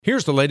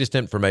Here's the latest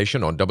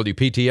information on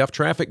WPTF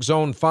Traffic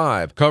Zone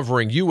 5,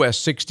 covering US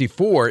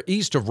 64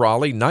 east of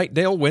Raleigh,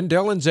 Knightdale,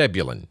 Wendell, and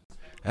Zebulon.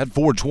 At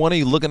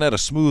 420, looking at a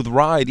smooth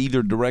ride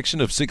either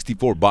direction of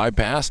 64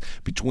 bypass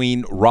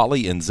between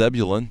Raleigh and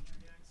Zebulon.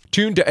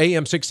 Tune to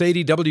AM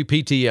 680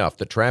 WPTF,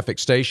 the traffic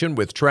station,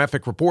 with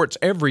traffic reports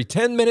every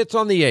 10 minutes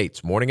on the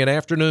 8s, morning and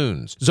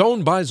afternoons.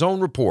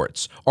 Zone-by-zone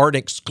reports are an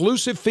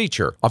exclusive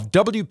feature of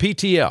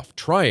WPTF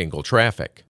Triangle Traffic.